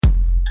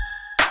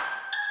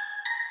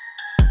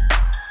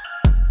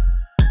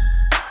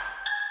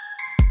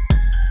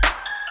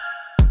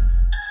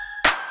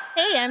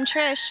I'm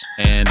Trish.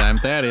 And I'm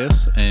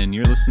Thaddeus, and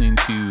you're listening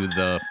to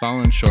the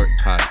Fallen Short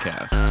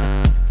podcast.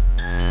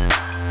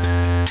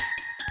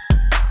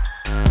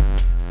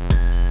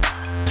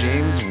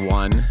 James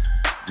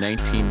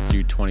 1:19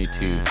 through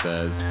 22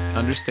 says,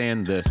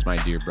 "Understand this, my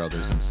dear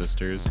brothers and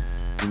sisters.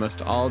 You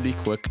must all be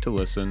quick to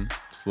listen,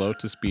 slow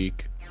to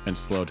speak, and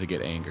slow to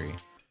get angry.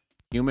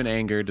 Human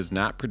anger does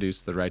not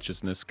produce the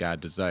righteousness God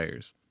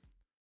desires.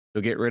 So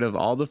get rid of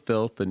all the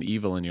filth and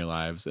evil in your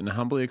lives and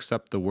humbly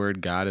accept the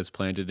word God has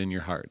planted in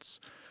your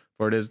hearts,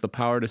 for it is the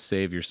power to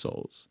save your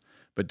souls.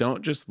 But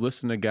don't just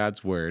listen to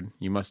God's word,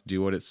 you must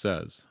do what it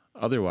says.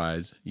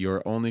 Otherwise, you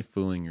are only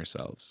fooling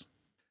yourselves."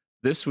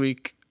 This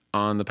week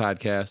on the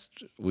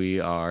podcast, we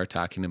are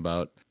talking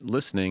about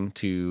listening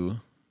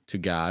to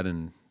God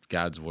and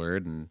God's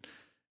word,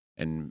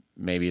 and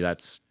maybe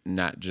that's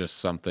not just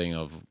something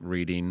of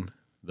reading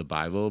the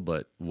Bible,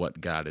 but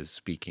what God is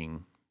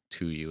speaking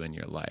to you in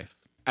your life.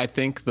 I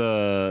think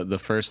the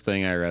first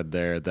thing I read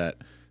there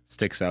that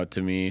sticks out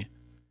to me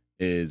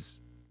is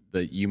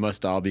that you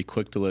must all be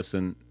quick to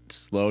listen,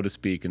 slow to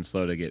speak, and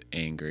slow to get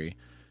angry.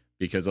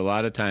 Because a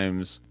lot of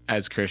times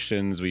as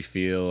Christians, we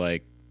feel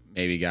like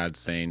maybe God's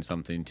saying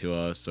something to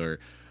us, or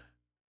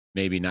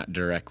maybe not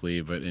directly,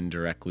 but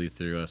indirectly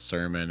through a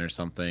sermon or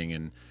something.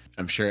 And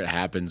I'm sure it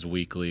happens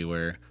weekly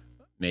where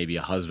maybe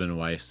a husband and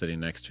wife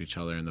sitting next to each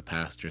other and the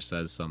pastor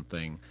says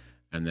something,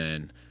 and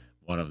then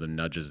one of them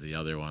nudges the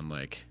other one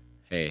like,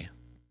 "Hey,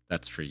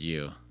 that's for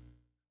you,"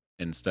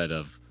 instead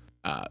of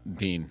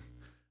being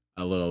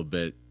a little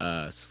bit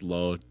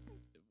slow. It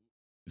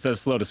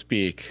says slow to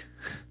speak,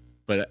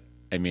 but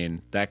I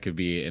mean, that could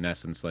be in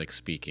essence like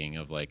speaking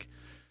of like,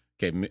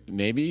 okay,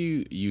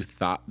 maybe you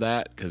thought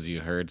that because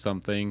you heard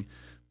something,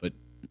 but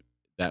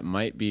that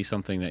might be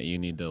something that you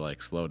need to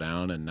like slow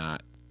down and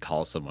not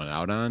call someone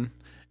out on.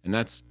 And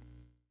that's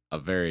a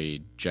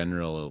very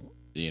general,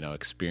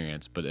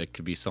 experience, but it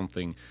could be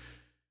something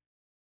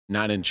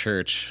not in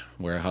church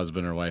where a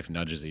husband or wife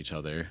nudges each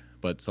other,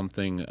 but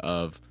something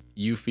of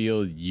you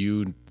feel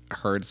you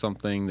heard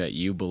something that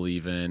you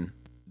believe in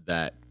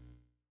that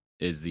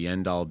is the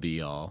end all be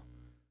all,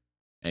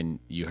 and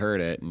you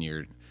heard it,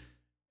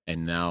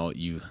 and now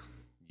you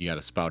got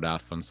to spout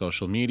off on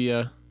social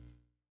media,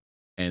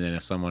 and then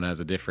if someone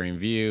has a differing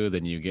view,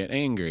 then you get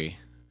angry,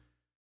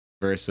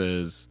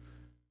 versus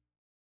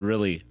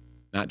really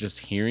not just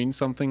hearing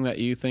something that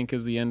you think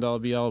is the end all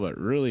be all, but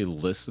really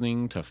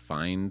listening to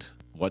find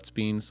what's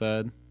being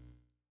said,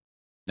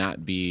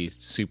 not be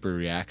super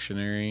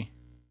reactionary,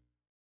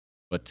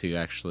 but to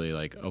actually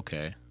like,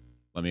 okay,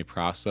 let me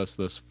process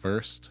this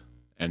first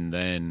and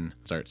then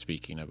start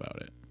speaking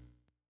about it.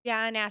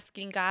 Yeah, and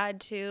asking God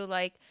to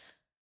like,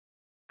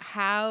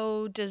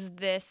 how does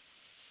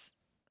this,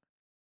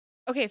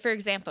 okay, for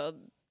example,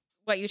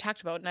 what you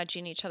talked about,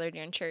 nudging each other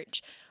during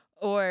church,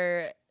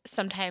 or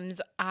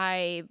sometimes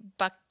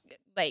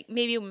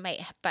maybe we might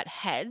butt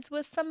heads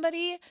with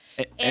somebody,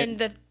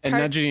 and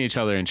nudging each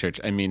other in church.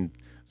 I mean,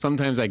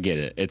 sometimes I get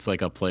it. It's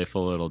like a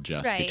playful little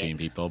jest Right. between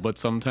people, but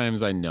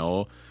sometimes I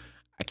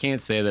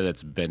can't say that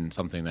it's been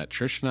something that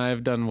Trish and I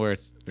have done or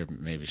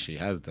maybe she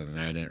has done and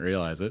I didn't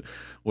realize it,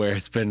 where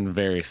it's been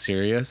very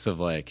serious of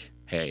like,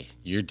 hey,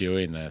 you're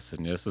doing this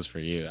and this is for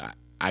you.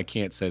 I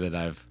can't say that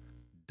I've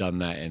done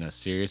that in a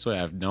serious way.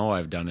 I've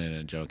done it in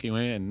a joking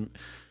way, and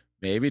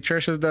maybe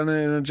Trish has done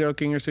it in a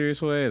joking or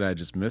serious way and I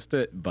just missed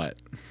it,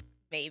 but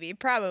maybe,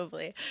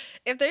 probably.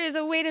 If there's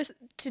a way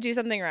to do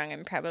something wrong,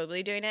 I'm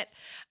probably doing it.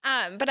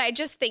 But I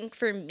just think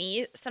for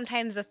me,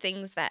 sometimes the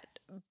things that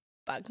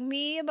bug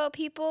me about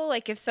people,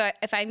 like if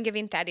I'm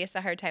giving Thaddeus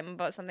a hard time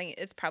about something,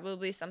 it's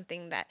probably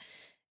something that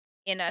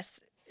in us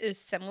is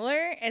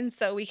similar, and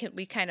so we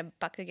kind of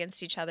buck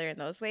against each other in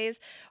those ways.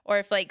 Or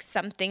if like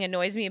something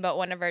annoys me about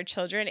one of our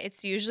children,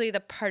 it's usually the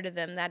part of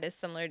them that is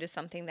similar to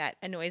something that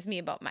annoys me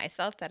about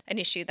myself, that an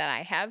issue that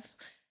I have.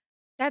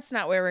 That's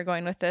not where we're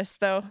going with this,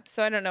 though,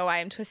 so I don't know why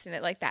I'm twisting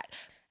it like that.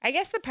 I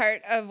guess the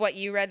part of what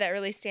you read that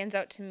really stands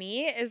out to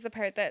me is the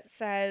part that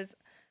says,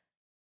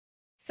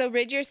 "So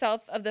rid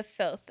yourself of the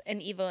filth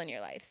and evil in your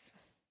lives,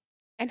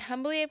 and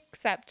humbly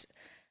accept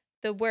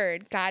the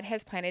word God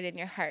has planted in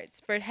your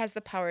hearts, for it has the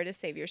power to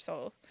save your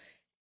soul."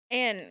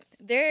 And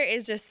there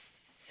is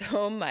just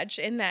so much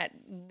in that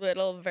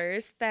little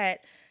verse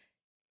that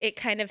it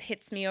kind of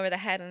hits me over the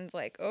head, and it's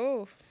like,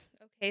 oh,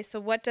 okay, so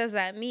what does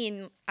that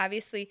mean?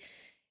 Obviously,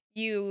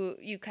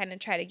 you kind of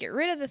try to get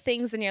rid of the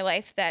things in your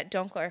life that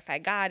don't glorify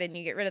God, and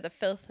you get rid of the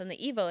filth and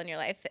the evil in your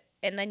life,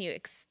 and then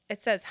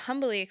it says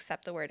humbly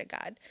accept the word of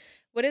God.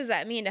 What does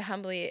that mean to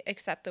humbly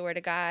accept the word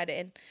of God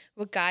and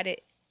what God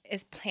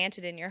is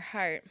planted in your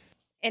heart?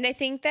 And I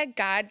think that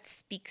God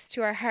speaks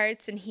to our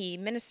hearts and he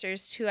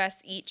ministers to us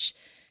each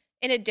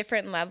in a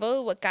different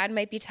level. What God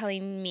might be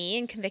telling me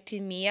and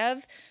convicting me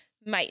of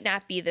might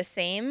not be the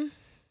same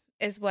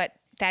as what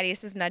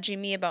Thaddeus is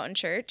nudging me about in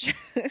church.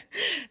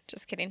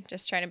 Just kidding.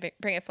 Just trying to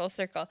bring it full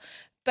circle.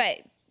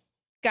 But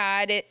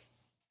God,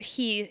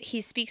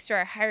 he speaks to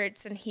our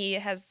hearts, and he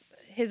has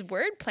his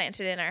word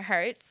planted in our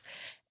hearts.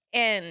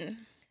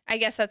 And I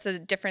guess that's a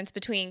difference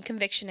between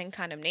conviction and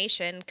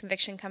condemnation.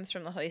 Conviction comes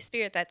from the Holy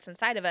Spirit that's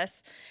inside of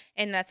us,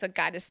 and that's what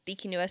God is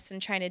speaking to us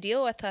and trying to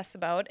deal with us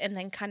about. And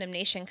then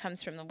condemnation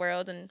comes from the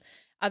world and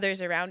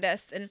others around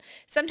us. And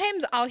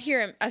sometimes I'll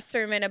hear a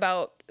sermon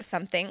about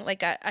something,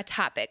 like a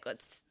topic.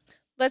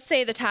 Let's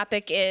say the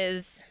topic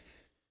is,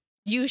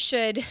 you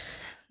should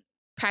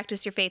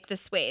practice your faith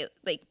this way.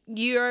 Like,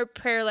 your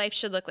prayer life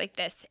should look like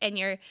this, and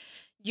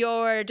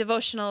your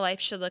devotional life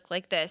should look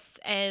like this,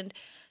 and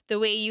the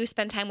way you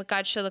spend time with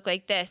God should look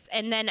like this.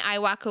 And then I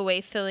walk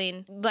away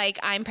feeling like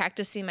I'm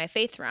practicing my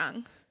faith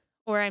wrong,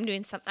 or I'm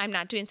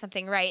not doing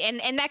something right.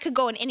 And that could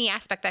go in any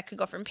aspect. That could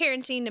go from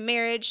parenting to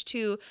marriage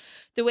to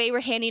the way we're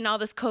handling all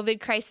this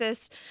COVID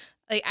crisis.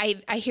 Like,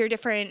 I hear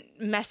different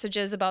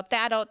messages about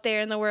that out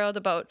there in the world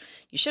about,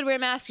 you should wear a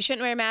mask, you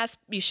shouldn't wear a mask,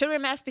 you should wear a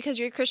mask because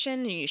you're a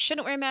Christian, and you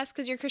shouldn't wear a mask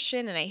because you're a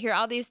Christian. And I hear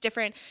all these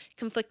different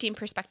conflicting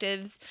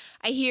perspectives.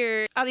 I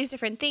hear all these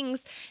different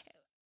things.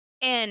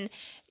 And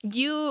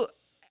you,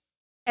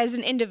 as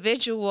an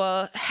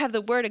individual, have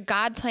the word of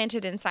God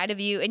planted inside of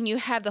you, and you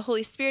have the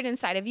Holy Spirit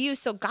inside of you.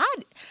 So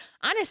God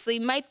honestly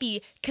might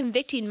be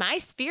convicting my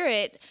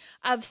spirit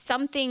of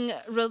something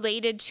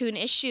related to an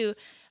issue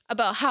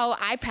about how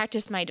I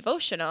practice my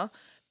devotional,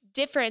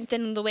 different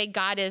than the way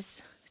God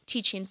is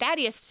teaching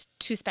Thaddeus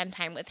to spend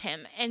time with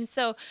him. And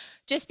so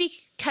just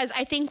because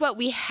I think what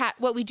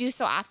we do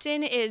so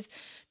often is,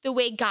 the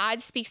way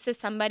God speaks to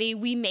somebody,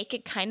 we make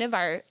it kind of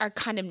our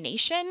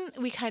condemnation.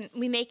 We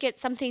make it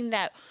something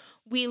that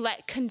we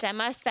let condemn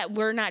us, that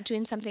we're not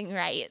doing something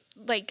right.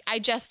 Like, I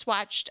just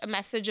watched a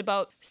message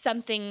about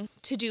something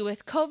to do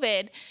with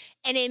COVID,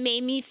 and it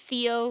made me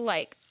feel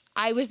like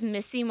I was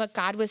missing what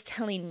God was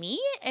telling me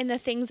and the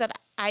things that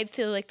I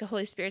feel like the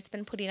Holy Spirit's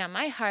been putting on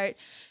my heart.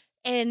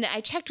 And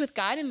I checked with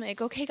God. I'm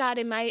like, okay, God,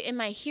 am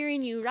I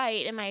hearing you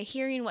right? Am I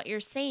hearing what you're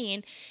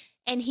saying?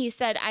 And he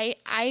said,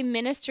 I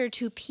minister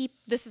to people.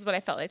 This is what I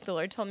felt like the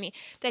Lord told me,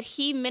 that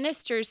he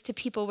ministers to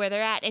people where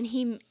they're at, and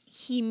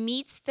he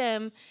meets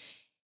them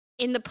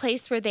in the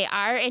place where they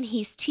are, and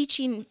he's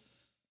teaching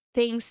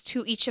things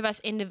to each of us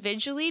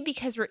individually,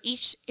 because we're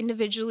each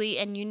individually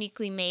and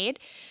uniquely made.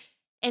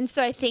 And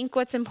so I think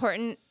what's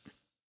important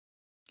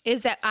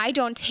is that I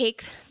don't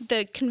take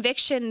the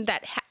conviction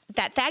that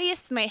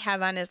Thaddeus might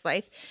have on his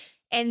life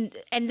and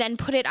then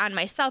put it on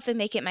myself and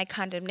make it my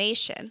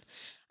condemnation.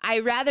 I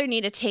rather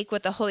need to take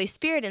what the Holy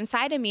Spirit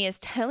inside of me is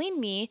telling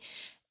me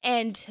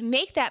and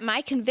make that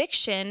my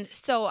conviction,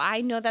 so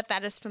I know that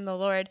that is from the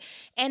Lord.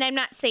 And I'm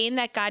not saying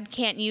that God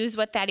can't use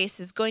what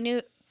Thaddeus is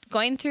going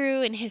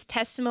through and his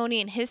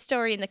testimony and his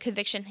story and the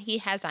conviction he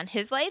has on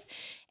his life,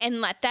 and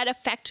let that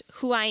affect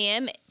who I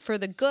am for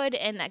the good,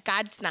 and that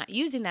God's not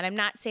using that. I'm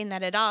not saying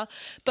that at all.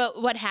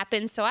 But what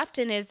happens so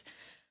often is,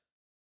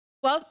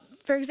 well,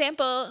 for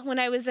example, when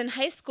I was in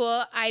high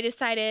school, I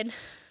decided,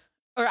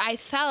 or I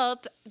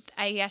felt,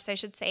 I guess I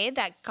should say,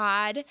 that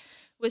God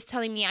was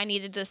telling me I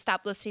needed to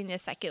stop listening to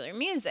secular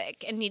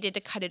music and needed to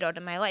cut it out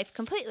of my life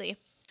completely.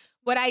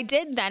 What I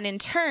did then in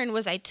turn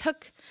was I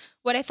took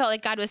what I felt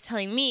like God was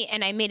telling me,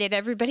 and I made it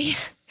everybody,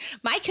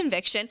 my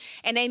conviction,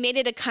 and I made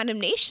it a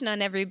condemnation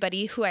on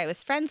everybody who I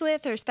was friends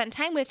with or spent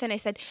time with. And I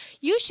said,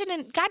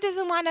 God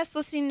doesn't want us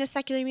listening to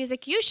secular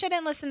music. You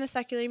shouldn't listen to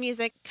secular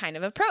music, kind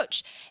of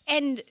approach.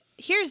 And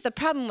here's the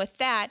problem with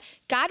that.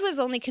 God was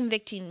only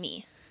convicting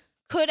me.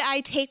 Could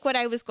I take what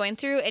I was going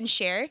through and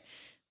share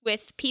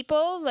with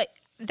people, like,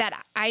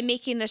 that I'm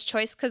making this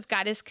choice because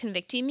God is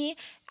convicting me?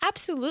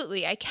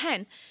 Absolutely, I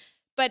can.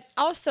 But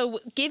also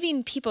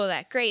giving people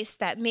that grace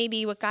that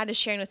maybe what God is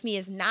sharing with me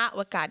is not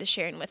what God is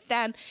sharing with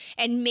them.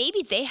 And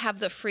maybe they have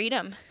the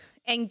freedom,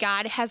 and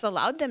God has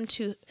allowed them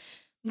to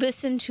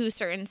listen to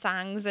certain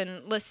songs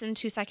and listen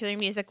to secular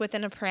music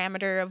within a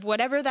parameter of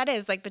whatever that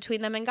is, like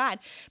between them and God.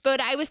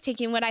 But I was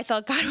taking what I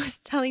felt God was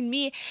telling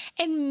me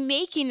and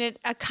making it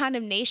a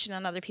condemnation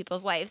on other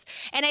people's lives.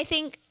 And I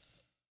think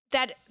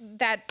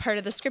that part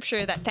of the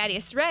scripture that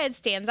Thaddeus read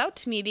stands out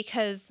to me,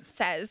 because it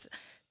says,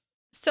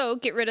 so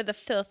get rid of the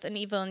filth and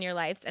evil in your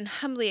lives, and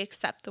humbly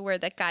accept the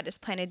word that God has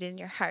planted in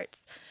your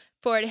hearts,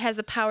 for it has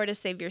the power to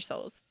save your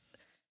souls.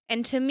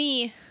 And to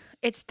me,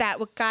 it's that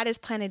what God has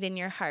planted in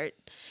your heart,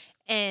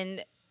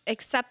 and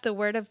accept the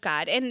word of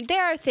God. And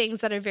there are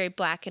things that are very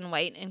black and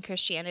white in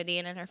Christianity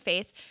and in our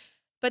faith,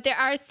 but there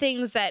are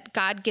things that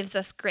God gives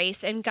us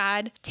grace, and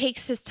God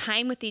takes his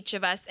time with each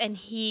of us, and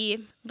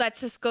he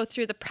lets us go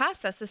through the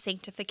process of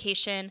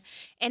sanctification.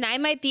 And I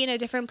might be in a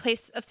different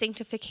place of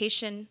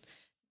sanctification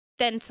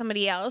than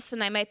somebody else,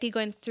 and I might be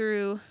going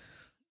through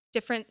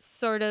different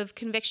sort of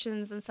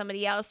convictions than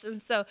somebody else.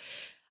 And so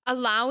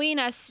allowing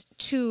us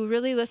to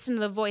really listen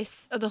to the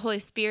voice of the Holy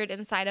Spirit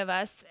inside of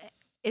us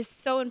is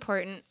so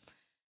important,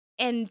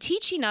 and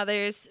teaching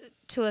others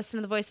to listen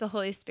to the voice of the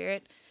Holy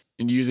Spirit.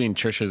 And using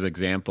Trisha's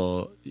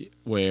example,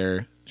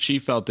 where she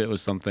felt it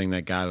was something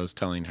that God was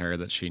telling her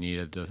that she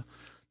needed to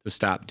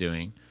stop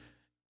doing.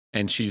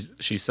 And she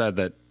said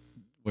that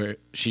where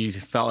she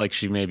felt like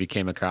she maybe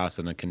came across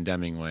in a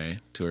condemning way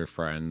to her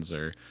friends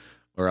or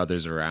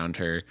others around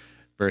her,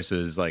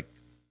 versus like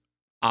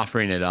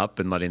offering it up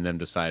and letting them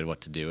decide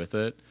what to do with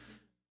it.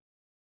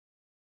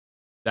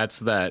 That's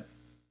that,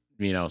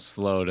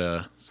 slow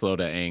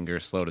to anger,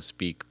 slow to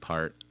speak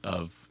part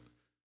of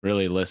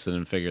really listen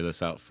and figure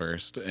this out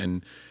first.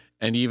 And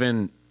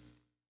even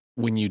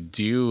when you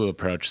do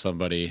approach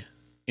somebody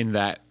in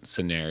that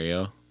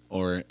scenario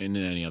or in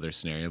any other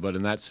scenario, but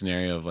in that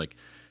scenario of like,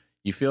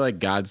 you feel like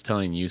God's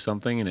telling you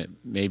something and it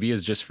maybe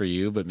is just for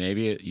you, but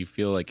maybe you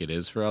feel like it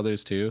is for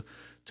others too,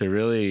 to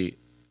really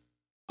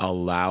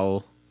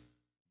allow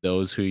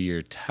those who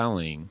you're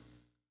telling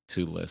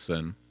to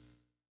listen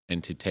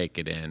and to take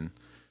it in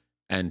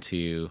and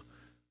to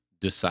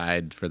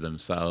decide for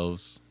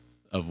themselves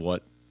of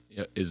what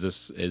is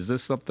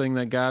this something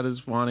that God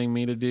is wanting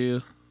me to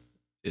do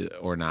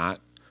or not?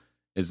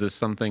 Is this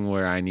something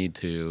where I need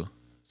to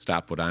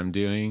stop what I'm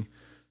doing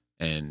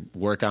and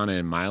work on it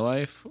in my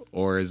life?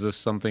 Or is this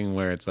something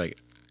where it's like,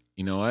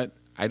 you know what?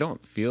 I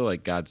don't feel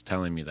like God's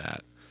telling me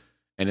that.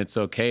 And it's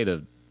okay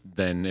to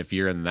then, if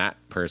you're in that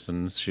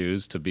person's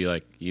shoes, to be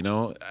like,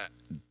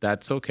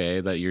 that's okay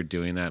that you're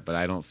doing that, but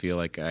I don't feel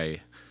like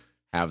I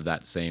have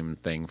that same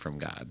thing from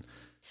God.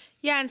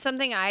 Yeah, and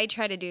something I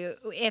try to do,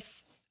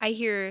 if I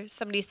hear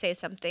somebody say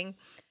something,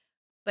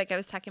 like I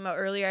was talking about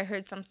earlier, I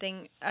heard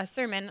a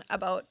sermon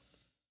about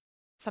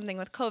something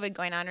with COVID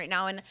going on right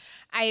now. And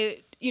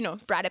I,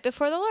 brought it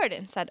before the Lord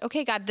and said,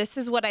 okay, God, this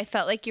is what I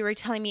felt like you were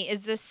telling me.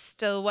 Is this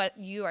still what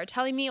you are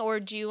telling me? Or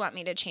do you want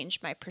me to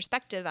change my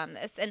perspective on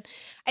this? And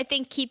I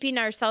think keeping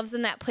ourselves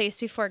in that place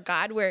before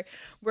God where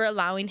we're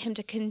allowing him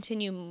to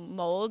continue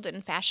mold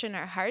and fashion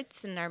our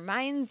hearts and our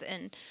minds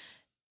and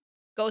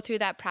go through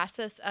that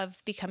process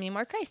of becoming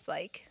more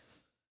Christ-like.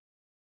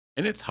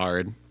 And it's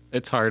hard.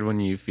 It's hard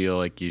when you feel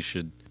like you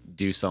should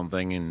do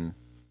something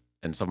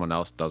and someone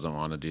else doesn't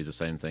want to do the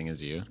same thing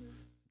as you.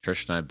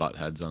 Trish and I butt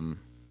heads on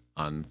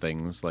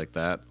things like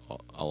that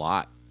a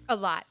lot. A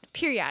lot.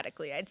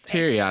 Periodically, I'd say.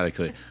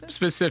 Periodically.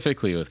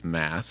 Specifically with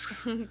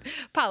masks.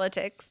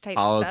 Politics,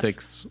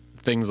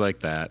 things like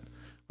that,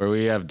 where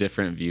we have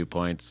different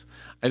viewpoints.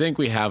 I think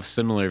we have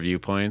similar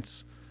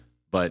viewpoints,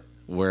 but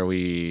where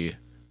we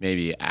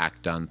maybe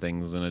act on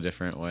things in a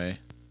different way.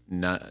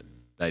 Not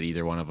that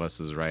either one of us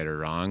is right or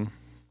wrong,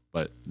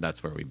 but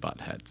that's where we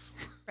butt heads.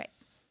 Right.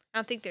 I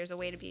don't think there's a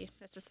way to be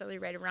necessarily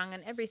right or wrong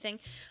on everything.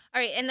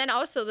 All right. And then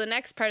also the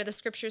next part of the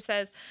scripture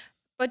says,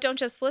 but don't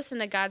just listen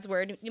to God's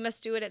word. You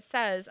must do what it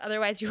says.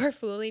 Otherwise, you are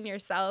fooling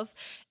yourself.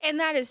 And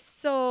that is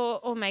so,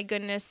 oh my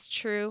goodness,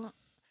 true.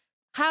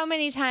 How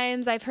many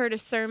times I've heard a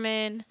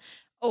sermon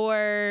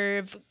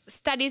or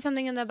studied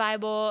something in the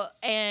Bible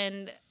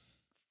and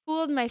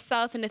fooled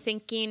myself into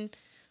thinking,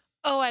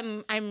 oh,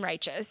 I'm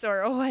righteous,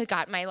 or oh, I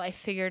got my life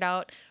figured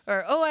out,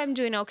 or oh, I'm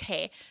doing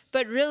okay.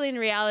 But really, in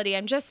reality,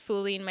 I'm just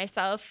fooling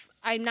myself.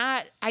 I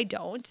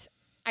don't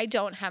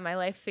have my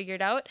life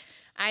figured out.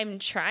 I'm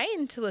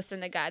trying to listen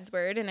to God's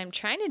word, and I'm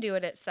trying to do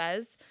what it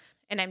says,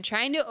 and I'm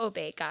trying to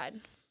obey God.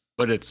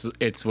 But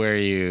it's where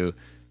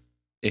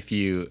if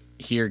you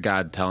hear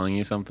God telling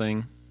you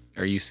something,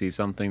 or you see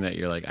something that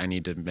you're like, I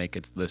need to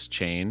make this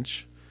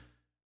change,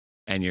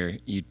 and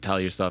you tell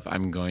yourself,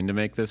 I'm going to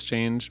make this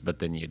change, but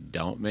then you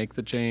don't make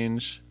the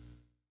change,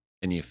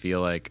 and you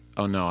feel like,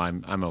 oh no,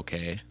 I'm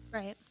okay.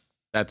 Right.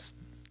 That's,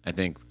 I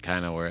think,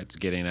 kind of where it's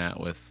getting at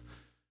with,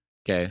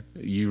 okay,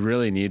 you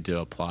really need to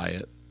apply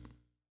it,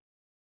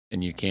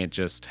 and you can't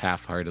just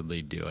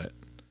half-heartedly do it.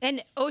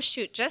 And oh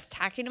shoot, just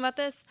talking about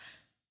this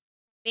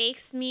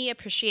makes me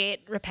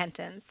appreciate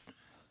repentance.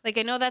 Like,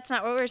 I know that's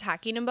not what we're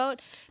talking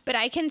about, but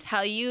I can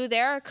tell you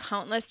there are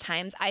countless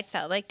times I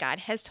felt like God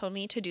has told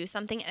me to do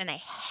something and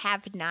I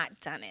have not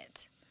done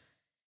it.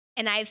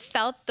 And I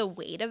felt the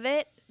weight of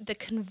it, the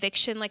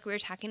conviction, like we were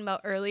talking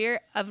about earlier,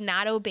 of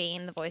not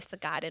obeying the voice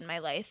of God in my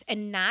life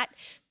and not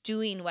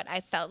doing what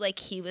I felt like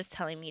he was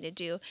telling me to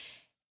do.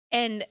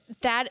 And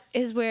that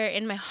is where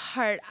in my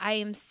heart, I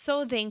am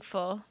so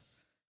thankful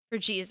for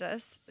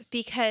Jesus,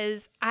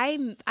 because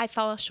I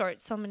fall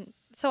short so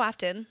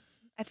often.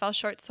 I fall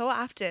short so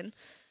often,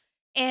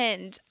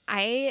 and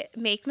I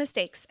make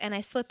mistakes and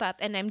I slip up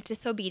and I'm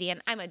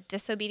disobedient. I'm a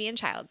disobedient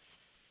child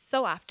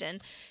so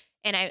often,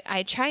 and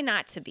I try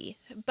not to be.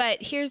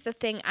 But here's the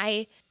thing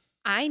I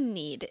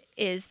need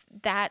is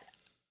that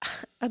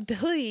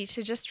ability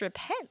to just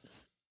repent.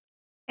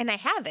 And I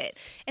have it.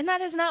 And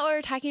that is not what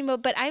we're talking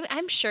about. But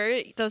I'm sure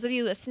those of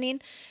you listening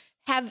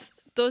have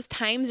those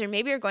times, or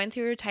maybe you're going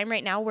through a time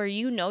right now where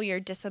you're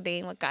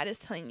disobeying what God is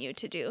telling you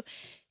to do.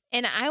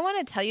 And I want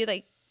to tell you,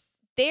 like,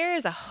 there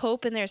is a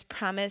hope and there's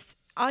promise.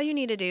 All you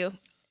need to do,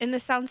 and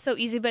this sounds so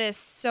easy, but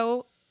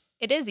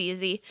it is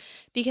easy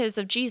because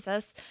of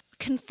Jesus,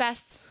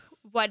 confess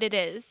what it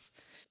is.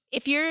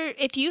 If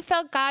you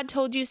felt God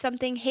told you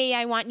something, hey,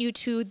 I want you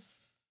to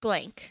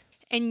blank,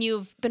 and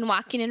you've been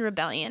walking in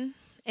rebellion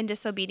and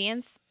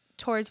disobedience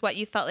towards what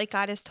you felt like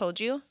God has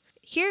told you,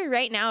 here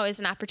right now is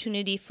an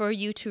opportunity for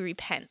you to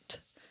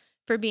repent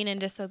for being in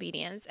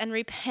disobedience and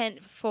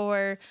repent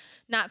for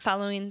not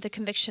following the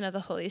conviction of the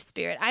Holy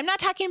Spirit. I'm not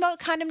talking about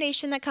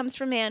condemnation that comes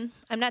from man.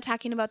 I'm not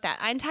talking about that.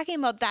 I'm talking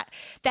about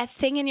that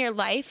thing in your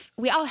life.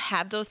 We all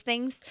have those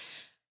things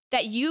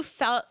that you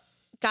felt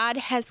God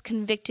has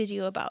convicted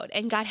you about,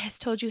 and God has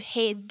told you,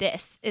 hey,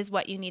 this is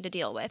what you need to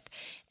deal with,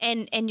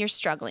 and you're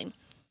struggling.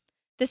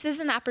 This is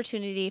an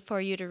opportunity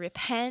for you to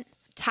repent,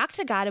 talk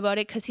to God about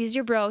it, because he's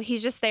your bro.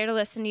 He's just there to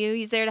listen to you.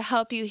 He's there to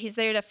help you. He's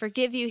there to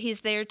forgive you.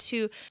 He's there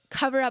to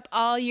cover up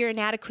all your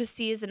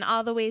inadequacies and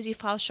all the ways you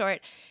fall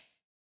short.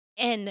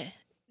 And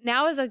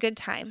now is a good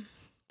time,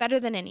 better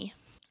than any,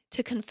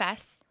 to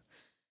confess,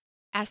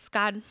 ask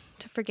God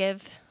to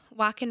forgive,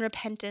 walk in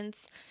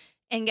repentance.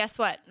 And guess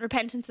what?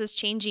 Repentance is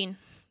changing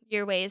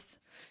your ways.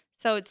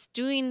 So it's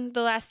doing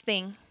the last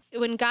thing.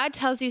 When God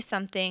tells you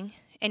something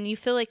and you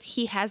feel like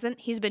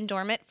he's been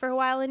dormant for a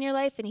while in your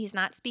life and he's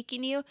not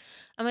speaking to you,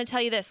 I'm going to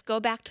tell you this, go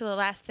back to the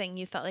last thing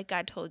you felt like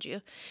God told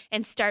you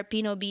and start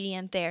being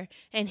obedient there.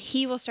 And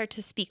he will start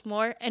to speak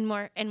more and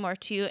more and more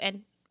to you.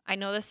 And I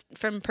know this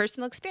from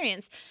personal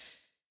experience,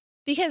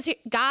 because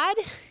God,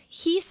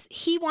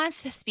 he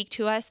wants to speak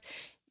to us.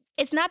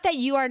 It's not that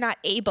you are not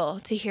able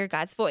to hear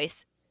God's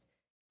voice.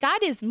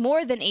 God is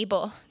more than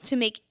able to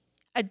make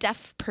a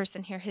deaf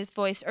person hear his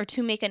voice, or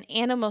to make an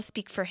animal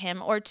speak for him,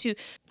 or to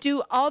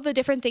do all the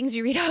different things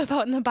you read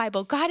about in the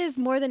Bible. God is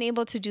more than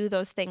able to do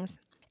those things.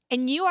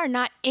 And you are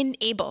not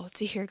unable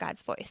to hear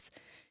God's voice,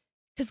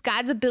 because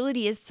God's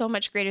ability is so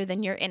much greater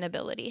than your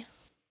inability.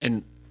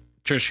 And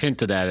Trish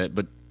hinted at it,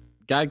 but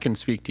God can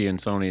speak to you in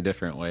so many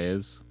different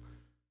ways.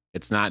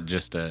 It's not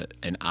just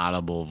an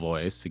audible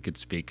voice. He could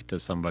speak to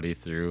somebody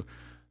through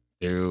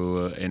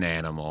an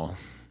animal.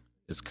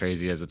 As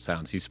crazy as it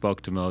sounds, he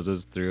spoke to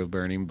Moses through a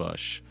burning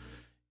bush.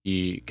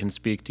 He can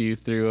speak to you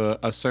through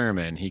a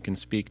sermon. He can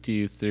speak to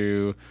you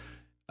through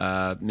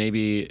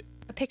maybe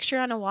a picture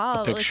on a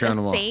wall, like a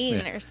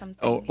saying or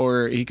something.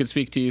 Or he could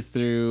speak to you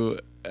through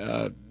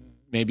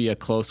maybe a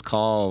close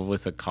call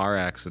with a car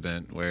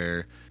accident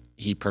where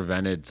he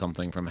prevented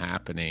something from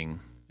happening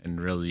and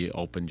really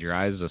opened your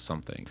eyes to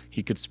something.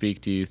 He could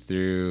speak to you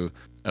through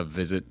a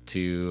visit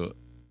to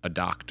a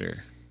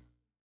doctor.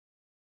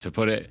 To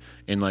put it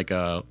in like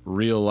a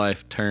real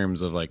life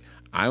terms of like,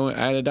 I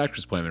had a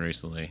doctor's appointment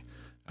recently.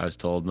 I was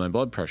told my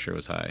blood pressure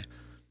was high.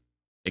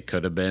 It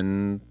could have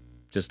been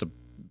just a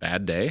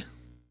bad day,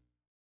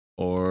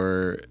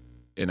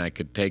 and I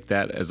could take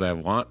that as I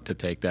want to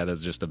take that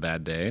as just a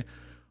bad day,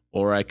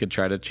 or I could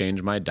try to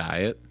change my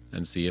diet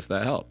and see if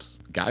that helps.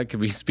 God could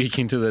be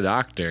speaking to the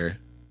doctor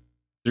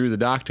through the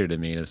doctor to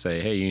me to say,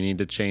 hey, you need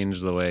to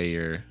change the way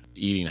your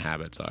eating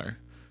habits are,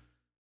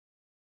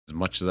 as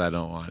much as I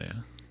don't want to.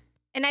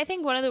 And I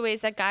think one of the ways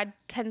that God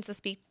tends to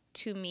speak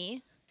to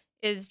me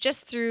is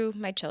just through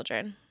my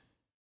children,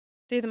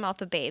 through the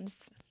mouth of babes.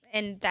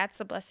 And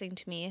that's a blessing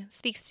to me.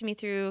 Speaks to me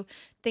through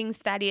things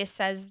Thaddeus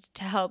says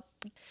to help.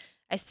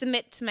 I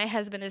submit to my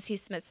husband as he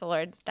submits to the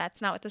Lord.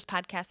 That's not what this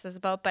podcast is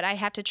about, but I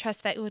have to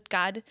trust that what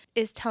God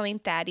is telling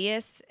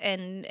Thaddeus,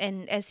 and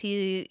as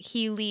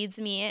he leads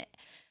me,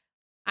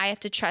 I have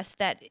to trust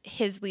that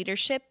his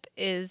leadership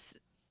is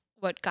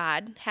what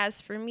God has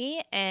for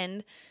me.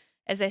 And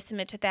as I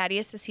submit to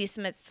Thaddeus, as he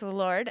submits to the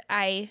Lord,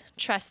 I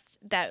trust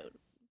that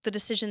the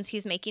decisions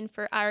he's making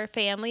for our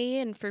family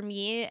and for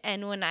me,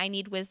 and when I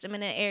need wisdom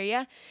in an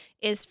area,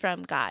 is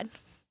from God.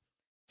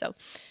 So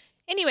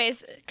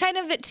anyways, kind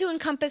of to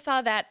encompass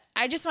all that,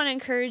 I just want to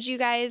encourage you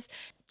guys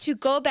to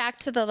go back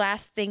to the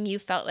last thing you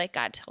felt like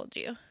God told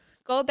you.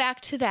 Go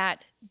back to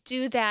that,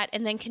 do that,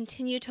 and then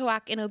continue to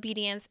walk in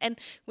obedience. And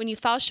when you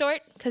fall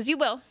short, because you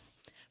will,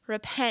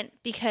 repent,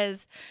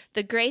 because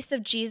the grace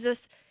of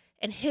Jesus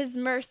and his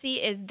mercy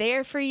is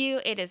there for you.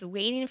 It is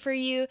waiting for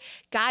you.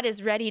 God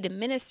is ready to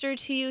minister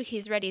to you.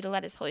 He's ready to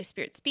let his Holy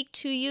Spirit speak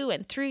to you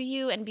and through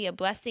you and be a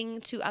blessing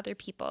to other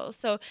people.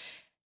 So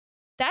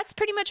that's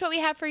pretty much what we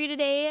have for you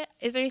today.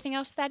 Is there anything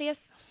else,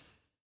 Thaddeus?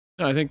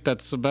 No, I think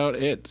that's about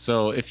it.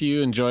 So if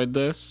you enjoyed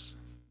this,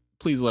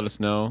 please let us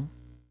know.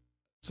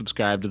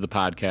 Subscribe to the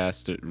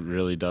podcast. It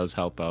really does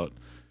help out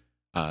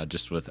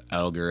just with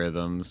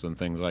algorithms and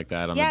things like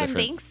that. And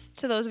thanks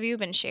to those of you who've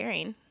been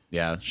sharing.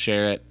 Yeah,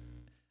 share it.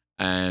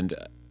 And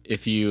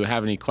if you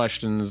have any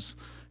questions,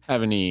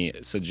 have any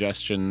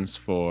suggestions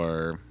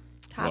for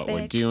what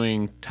we're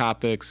doing,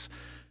 topics,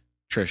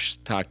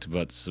 Trish talked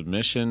about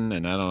submission,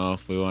 and I don't know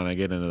if we want to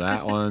get into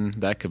that one.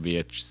 That could be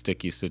a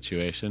sticky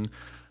situation,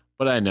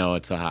 but I know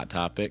it's a hot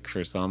topic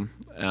for some.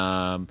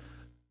 I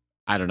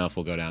don't know if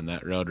we'll go down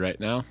that road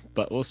right now,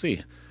 but we'll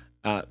see.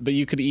 But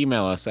you could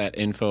email us at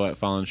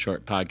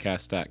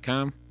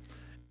info@fallenshortpodcast.com.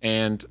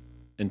 And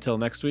until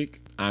next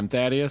week, I'm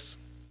Thaddeus.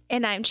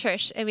 And I'm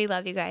Trish, and we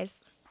love you guys.